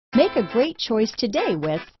Make a great choice today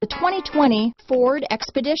with the 2020 Ford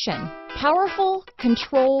Expedition. Powerful,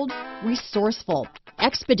 controlled, resourceful.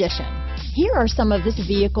 Expedition. Here are some of this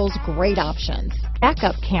vehicle's great options: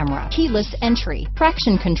 backup camera, keyless entry,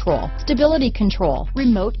 traction control, stability control,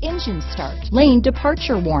 remote engine start, lane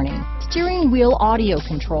departure warning, steering wheel audio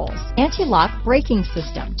controls, anti-lock braking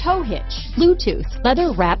system, tow hitch, Bluetooth,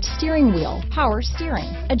 leather wrapped steering wheel, power steering,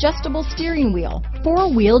 adjustable steering wheel,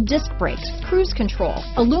 four-wheel disc brakes, cruise control,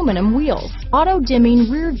 aluminum wheels, auto dimming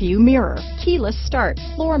rear view mirror, keyless start,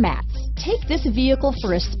 floor mats. Take this vehicle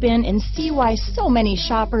for a spin and see why so many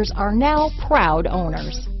shoppers are now proud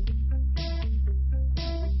owners.